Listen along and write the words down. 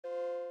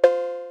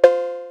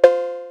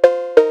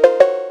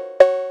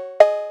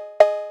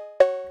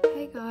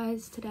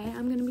guys, today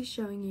I'm going to be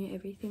showing you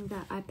everything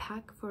that I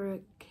pack for a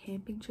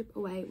camping trip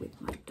away with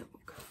my dog.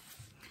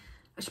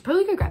 I should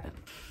probably go grab him.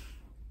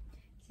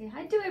 Say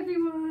hi to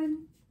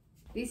everyone.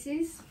 This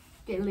is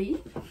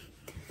Billy.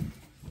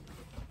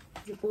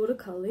 He's a border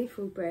collie,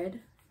 full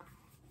bred,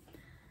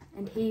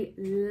 and he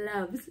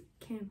loves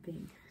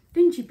camping.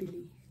 Don't you,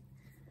 Billy?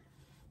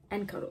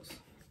 And cuddles.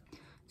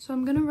 So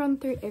I'm going to run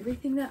through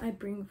everything that I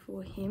bring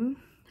for him.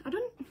 I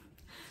don't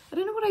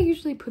know what I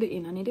usually put it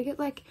in. I need to get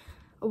like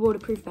a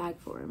waterproof bag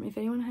for him. If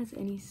anyone has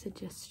any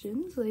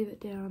suggestions, leave it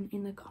down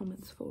in the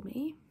comments for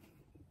me.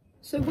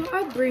 So what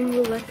I bring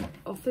will like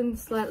often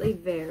slightly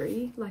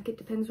vary, like it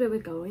depends where we're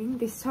going.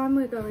 This time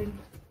we're going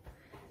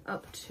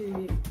up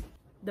to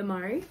the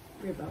Murray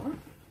River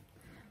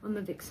on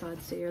the Vic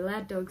side, so you're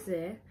allowed dogs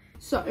there.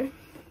 So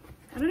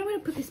I don't know where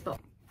to put this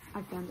box.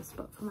 I found a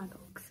spot for my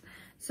dogs.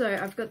 So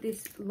I've got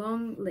this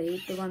long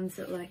lead, the ones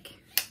that like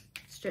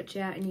stretch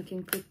out and you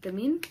can clip them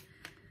in.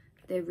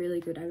 They're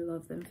really good. I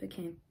love them for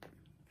camp.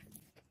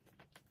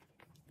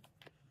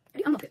 How do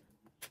you unlock it?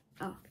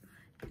 Oh,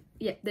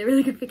 yeah, they're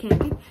really good for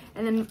camping.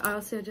 And then I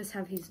also just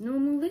have his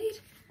normal lead.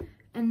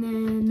 And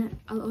then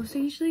I'll also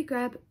usually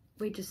grab,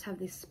 we just have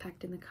this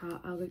packed in the car,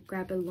 I'll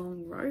grab a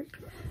long rope.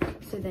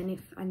 So then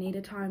if I need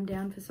to tie him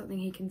down for something,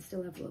 he can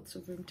still have lots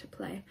of room to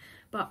play.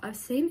 But I've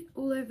seen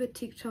all over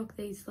TikTok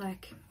these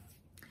like,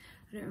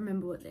 I don't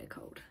remember what they're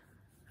called.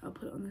 I'll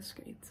put it on the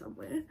screen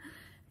somewhere.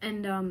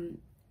 And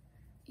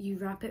you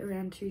wrap it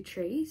around two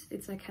trees.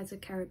 It's like has a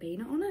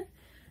carabiner on it.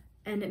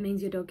 And it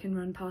means your dog can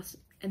run past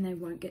and they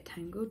won't get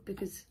tangled,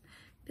 because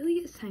Billy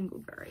gets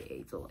tangled very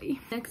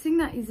easily. Next thing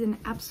that is an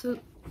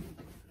absolute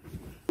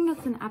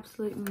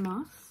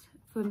must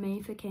for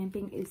me for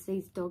camping is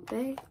these dog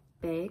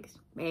bags.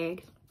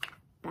 And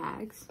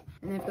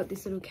they've got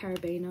this little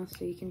carabiner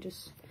so you can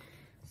just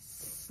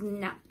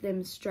snap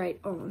them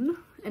straight on,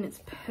 and it's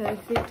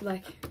perfect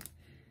like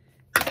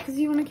because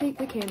you want to keep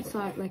the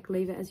campsite like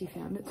leave it as you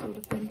found it sort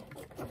of thing.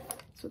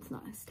 So it's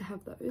nice to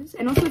have those.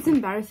 And also it's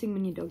embarrassing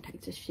when your dog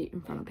takes a shit in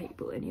front of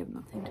people and you have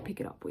nothing to pick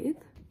it up with.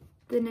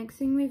 The next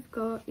thing we've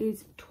got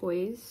is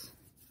toys.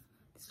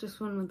 It's just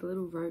one with a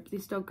little rope.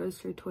 This dog goes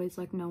through toys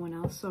like no one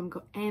else, so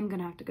I am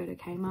gonna have to go to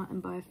Kmart and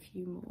buy a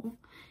few more.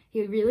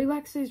 He really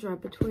likes these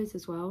rubber toys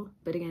as well,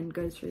 but again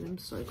goes through them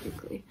so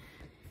quickly.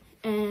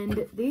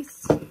 And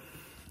this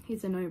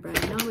is a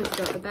no-brainer. We've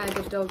got a bag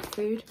of dog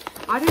food.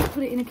 I don't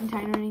put it in a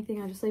container or anything,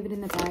 I just leave it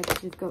in the bag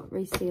because we've got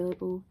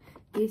resealable.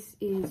 This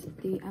is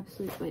the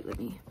absolute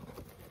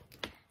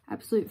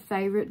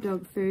favourite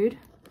dog food.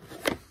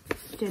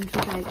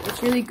 Gentle Bake.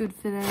 It's really good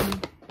for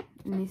them.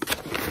 And this,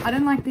 I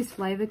don't like this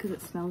flavour because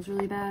it smells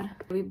really bad.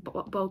 We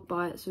bulk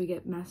buy it, so we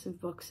get massive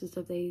boxes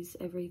of these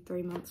every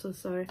 3 months or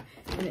so.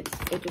 And it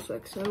just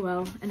works so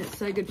well. And it's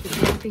so good for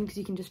camping because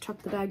you can just chuck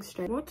the bag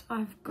straight. What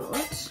I've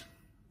got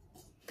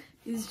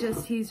is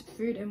just his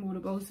food and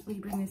water bowls. We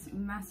bring this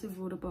massive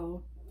water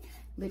bowl.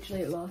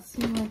 Literally it lasts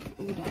me like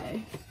all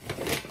day.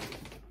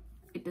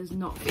 It does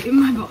not fit in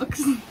my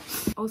box.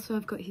 Also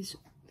I've got his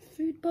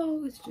food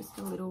bowl. It's just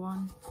a little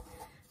one.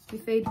 We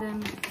feed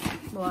them,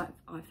 well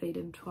I feed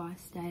him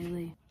twice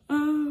daily.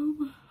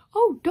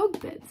 Oh,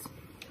 dog beds.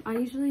 I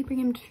usually bring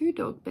him 2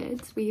 dog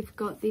beds. We've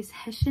got this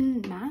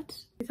Hessian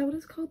mat. Is that what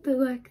it's called? The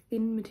like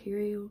thin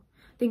material.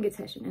 I think it's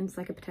Hessian and it's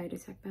like a potato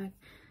sack bag.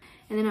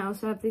 And then I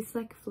also have this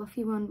like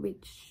fluffy one,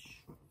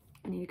 which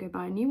I need to go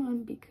buy a new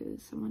one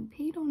because someone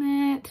peed on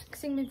it.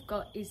 Next thing we've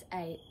got is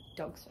a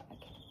dog swag.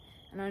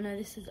 And I know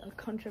this is a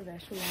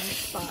controversial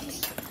one,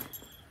 but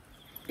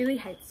Billy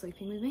hates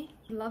sleeping with me.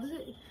 He loves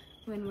it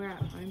when we're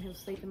at home. He'll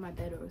sleep in my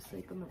bed or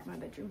sleep on my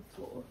bedroom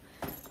floor.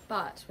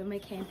 But when we're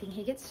camping,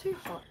 he gets too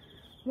hot.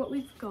 What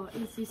we've got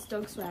is this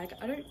dog swag.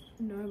 I don't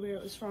know where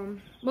it was from.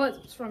 Well,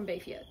 it's from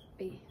BCF.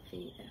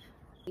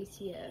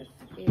 It's,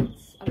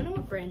 I don't know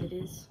what brand it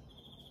is,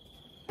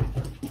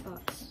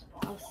 but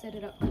I'll set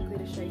it up quickly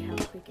to show you how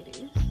quick it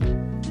is.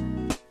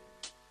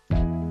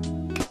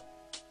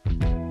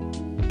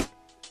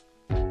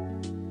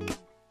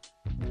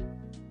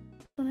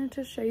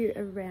 To show you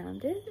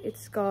around it.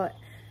 It's got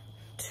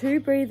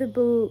 2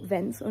 breathable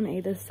vents on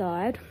either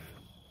side,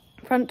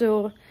 front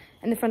door,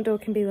 and the front door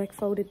can be like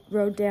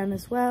rolled down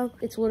as well.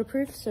 It's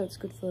waterproof, so it's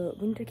good for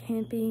winter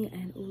camping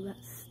and all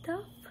that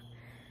stuff.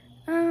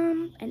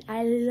 And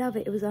I love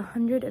it. It was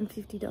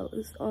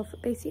 $150 off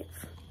BCF.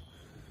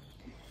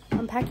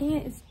 Unpacking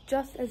it is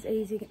just as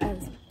easy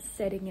as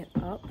setting it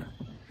up,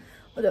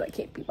 although I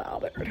can't be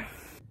bothered.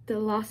 The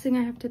last thing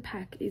I have to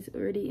pack is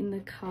already in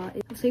the car.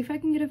 I'll see if I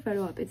can get a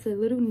photo up. It's a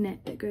little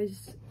net that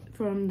goes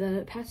from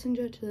the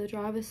passenger to the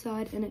driver's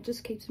side, and it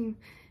just keeps him,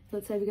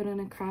 let's say we got in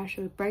a crash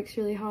or it brakes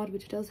really hard,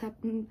 which does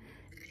happen.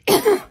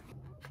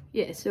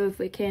 Yeah, so if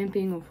we're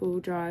camping or full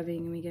driving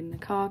and we get in a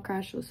car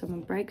crash or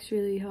someone brakes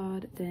really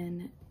hard,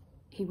 then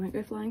he won't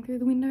go flying through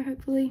the window,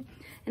 hopefully.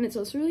 And it's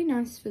also really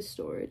nice for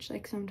storage.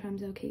 Like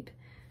sometimes I'll keep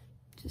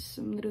just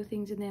some little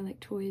things in there like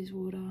toys,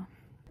 water.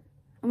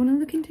 I want to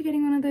look into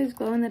getting one of those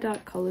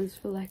glow-in-the-dark collars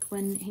for like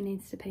when he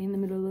needs to pee in the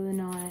middle of the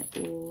night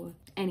or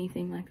anything.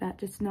 anything like that,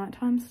 just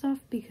nighttime stuff,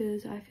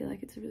 because I feel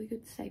like it's a really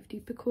good safety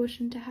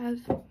precaution to have.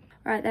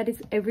 Alright, that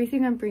is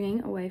everything I'm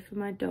bringing away from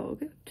my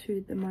dog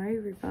to the Murray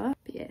River.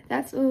 But yeah,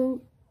 that's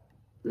all.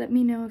 Let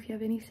me know if you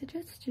have any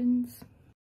suggestions.